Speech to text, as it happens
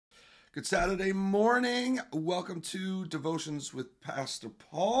Good Saturday morning. Welcome to Devotions with Pastor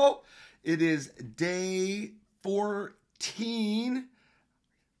Paul. It is day 14.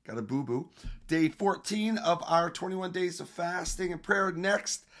 Got a boo-boo. Day 14 of our 21 days of fasting and prayer.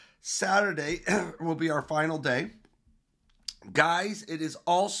 Next Saturday will be our final day. Guys, it is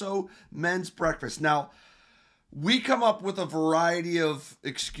also men's breakfast. Now, we come up with a variety of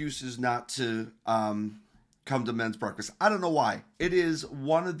excuses not to come to men's breakfast. I don't know why. It is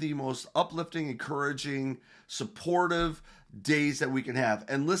one of the most uplifting, encouraging, supportive days that we can have.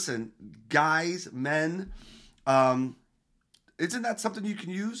 And listen, guys, men, isn't that something you can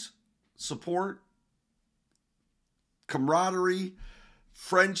use? Support, camaraderie,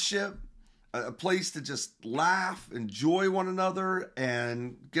 friendship, a place to just laugh, enjoy one another,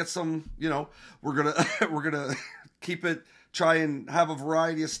 and get some, we're gonna keep it, try and have a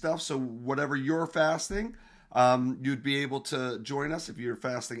variety of stuff. So whatever you're fasting, you'd be able to join us. If you're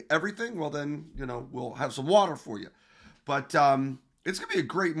fasting everything, well then, we'll have some water for you. But it's gonna be a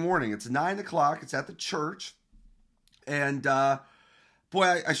great morning. It's 9 o'clock. It's at the church. And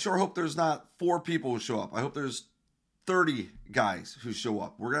boy, I sure hope there's not 4 people who show up. I hope there's 30 guys who show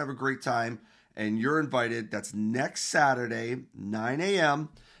up. We're gonna have a great time, and you're invited. That's next Saturday, 9 a.m.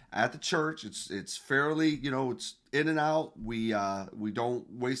 at the church. It's fairly, it's in and out. We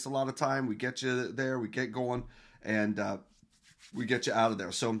don't waste a lot of time. We get you there, we get going, and we get you out of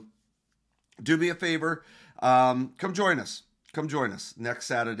there. So do me a favor, come join us. Come join us next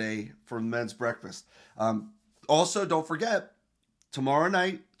Saturday for men's breakfast. Also, don't forget, tomorrow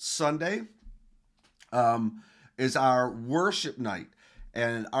night, Sunday, is our worship night.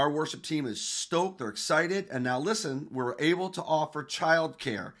 And our worship team is stoked. They're excited. And now listen, we're able to offer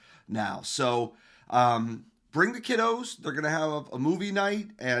childcare now. So bring the kiddos. They're going to have a movie night.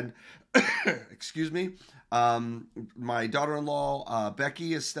 And, excuse me, my daughter-in-law,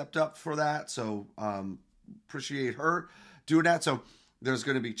 Becky, has stepped up for that. So appreciate her doing that. So there's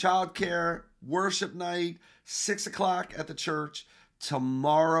going to be childcare, worship night, 6 o'clock at the church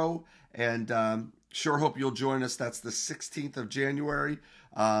tomorrow. And sure hope you'll join us. That's the 16th of January,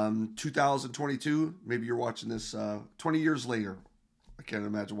 2022. Maybe you're watching this 20 years later. I can't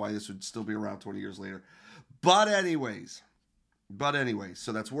imagine why this would still be around 20 years later. But anyways,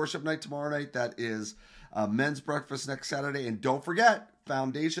 so that's worship night tomorrow night. That is men's breakfast next Saturday. And don't forget,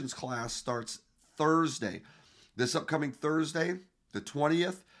 Foundations class starts Thursday. This upcoming Thursday, the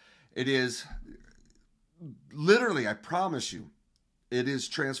 20th. It is literally, I promise you, it is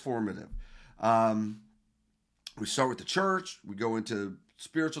transformative. We start with the church, we go into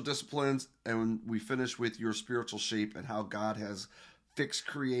spiritual disciplines, and we finish with your spiritual shape and how God has fixed,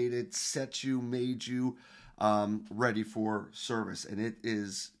 created, set you, made you ready for service. And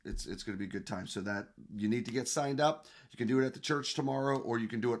it's going to be a good time. So that you need to get signed up. You can do it at the church tomorrow, or you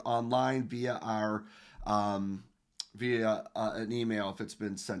can do it online via our an email if it's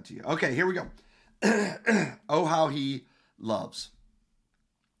been sent to you. Okay, here we go. Oh, how he loves.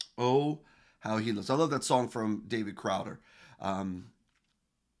 Oh, how he loves. I love that song from David Crowder.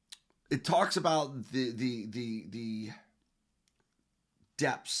 It talks about the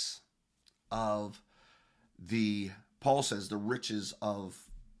depths of Paul says, the riches of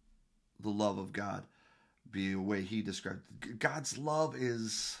the love of God, be a way he described it. God's love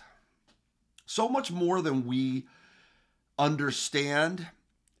is so much more than we understand,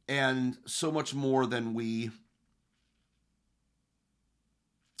 and so much more than we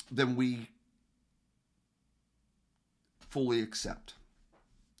fully accept,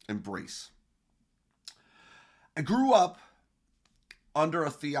 embrace. I grew up under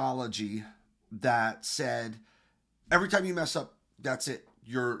a theology that said, every time you mess up, that's it.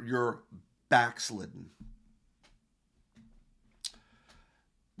 You're backslidden.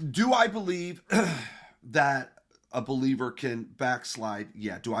 Do I believe that a believer can backslide?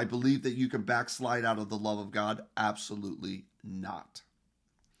 Yeah. Do I believe that you can backslide out of the love of God? Absolutely not.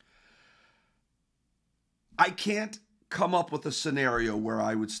 I can't come up with a scenario where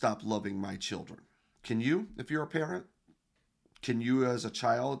I would stop loving my children. Can you, if you're a parent? Can you, as a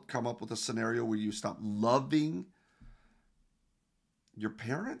child, come up with a scenario where you stop loving your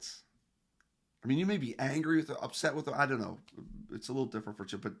parents? I mean, you may be angry with them, upset with them. I don't know. It's a little different for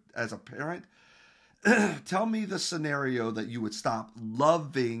you. But as a parent, tell me the scenario that you would stop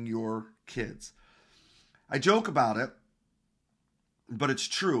loving your kids. I joke about it, but it's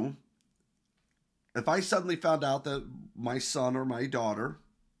true. If I suddenly found out that my son or my daughter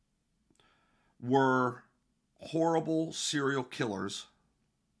were horrible serial killers,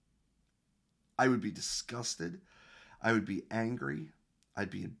 I would be disgusted. I would be angry. I'd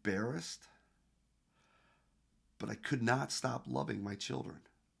be embarrassed. But I could not stop loving my children.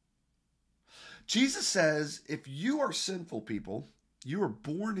 Jesus says, if you are sinful people, you are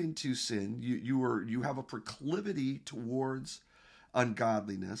born into sin, you have a proclivity towards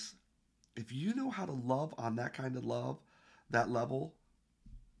ungodliness. If you know how to love on that kind of love, that level,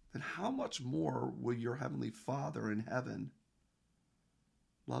 then how much more will your heavenly Father in heaven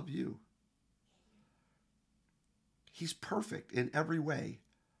love you? He's perfect in every way,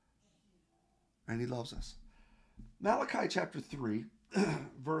 and he loves us. Malachi chapter 3,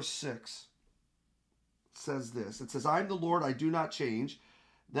 verse 6 says this. It says, I am the Lord, I do not change.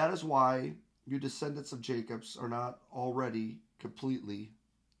 That is why you descendants of Jacob are not already completely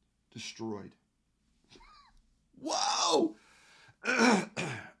destroyed. Whoa!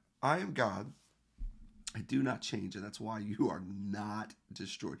 I am God. I do not change, and that's why you are not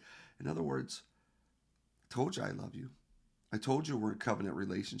destroyed. In other words, I told you I love you. I told you we're in a covenant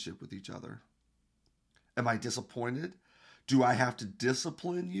relationship with each other. Am I disappointed? Do I have to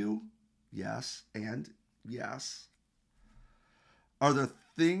discipline you? Yes, and yes. Are there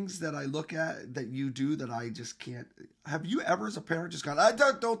things that I look at that you do that I just can't? Have you ever, as a parent, just gone,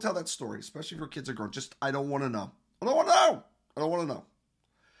 don't tell that story, especially if your kids are grown. Just, I don't want to know. I don't want to know. I don't want to know.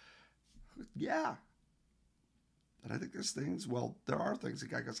 Yeah. And I think there's things, there are things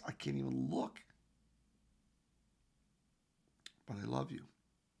that God goes, I can't even look. But I love you.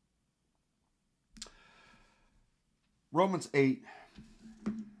 Romans 8,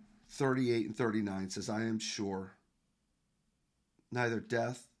 38 and 39 says, I am sure neither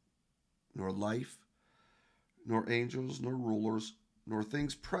death, nor life, nor angels, nor rulers, nor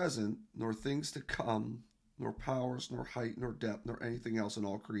things present, nor things to come, nor powers, nor height, nor depth, nor anything else in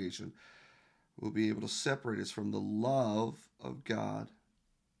all creation will be able to separate us from the love of God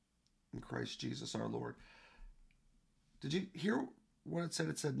in Christ Jesus our Lord. Did you hear what it said?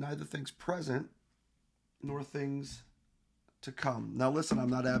 It said neither things present nor things to come. Now listen, I'm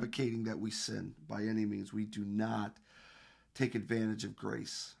not advocating that we sin by any means. We do not take advantage of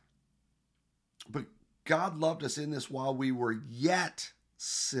grace. But God loved us in this while we were yet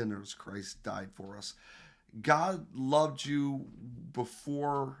sinners. Christ died for us. God loved you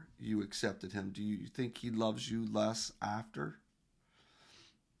before you accepted him. Do you think he loves you less after?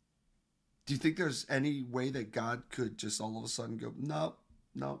 Do you think there's any way that God could just all of a sudden go, no,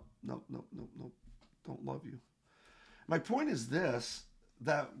 don't love you? My point is this,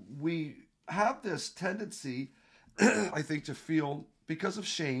 that we have this tendency, I think, to feel, because of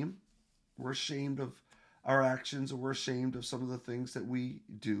shame, we're ashamed of our actions, or we're ashamed of some of the things that we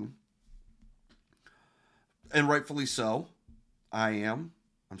do. And rightfully so. I am.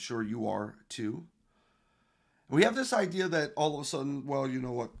 I'm sure you are too. We have this idea that all of a sudden, well, you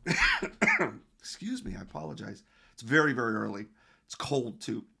know what? Excuse me, I apologize. It's very, very early. It's cold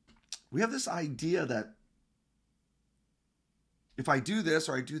too. We have this idea that if I do this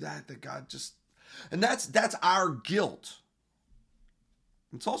or I do that, that God just... And that's our guilt.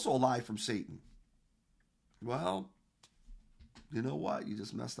 It's also a lie from Satan. Well, you know what? You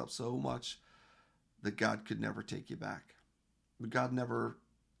just messed up so much that God could never take you back. But God never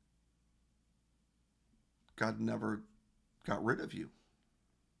got rid of you.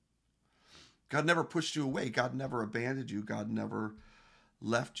 God never pushed you away. God never abandoned you. God never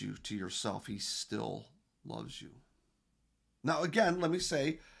left you to yourself. He still loves you. Now, again, let me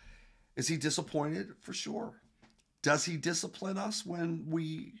say, is he disappointed? For sure. Does he discipline us when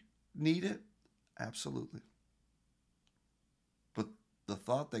we need it? Absolutely. But the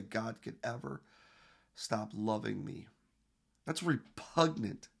thought that God could ever stop loving me, that's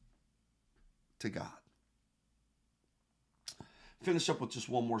repugnant to God. Finish up with just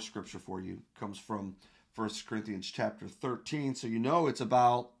one more scripture for you. It comes from 1 Corinthians chapter 13, so you know it's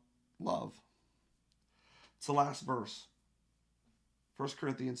about love. It's the last verse. 1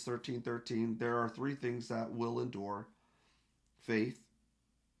 Corinthians 13:13. There are three things that will endure: faith,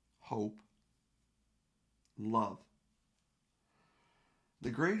 hope, and love.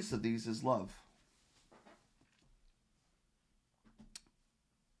 The greatest of these is love.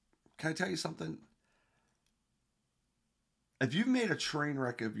 Can I tell you something? If you've made a train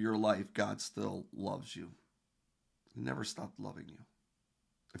wreck of your life, God still loves you. He never stopped loving you.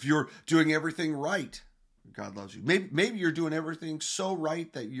 If you're doing everything right, God loves you. Maybe you're doing everything so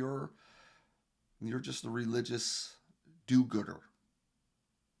right that you're just a religious do-gooder.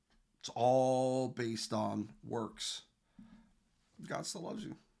 It's all based on works. God still loves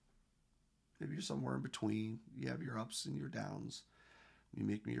you. Maybe you're somewhere in between. You have your ups and your downs. You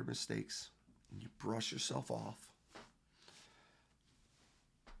make your mistakes. And you brush yourself off.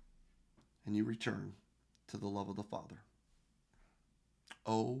 And you return to the love of the Father.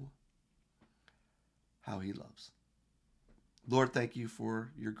 Oh, how he loves. Lord, thank you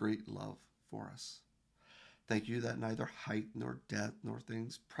for your great love for us. Thank you that neither height nor depth nor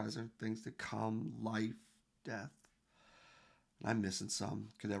things present, things to come, life, death, and I'm missing some,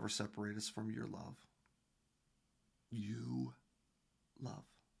 could ever separate us from your love. You love,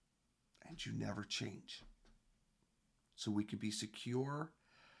 and you never change. So we can be secure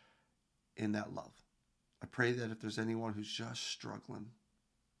in that love. I pray that if there's anyone who's just struggling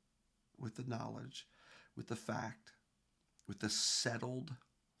with the knowledge, with the fact, with the settled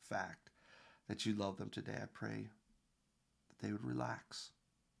fact that you love them today, I pray that they would relax.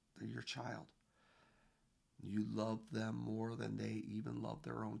 They're your child. You love them more than they even love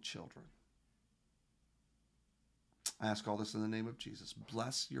their own children. I ask all this in the name of Jesus.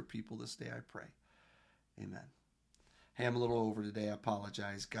 Bless your people this day, I pray. Amen. Hey, I'm a little over today. I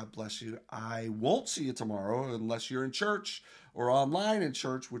apologize. God bless you. I won't see you tomorrow unless you're in church or online in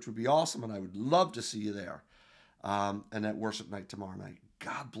church, which would be awesome, and I would love to see you there. And at worship night tomorrow night.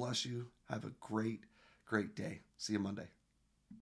 God bless you. Have a great, great day. See you Monday.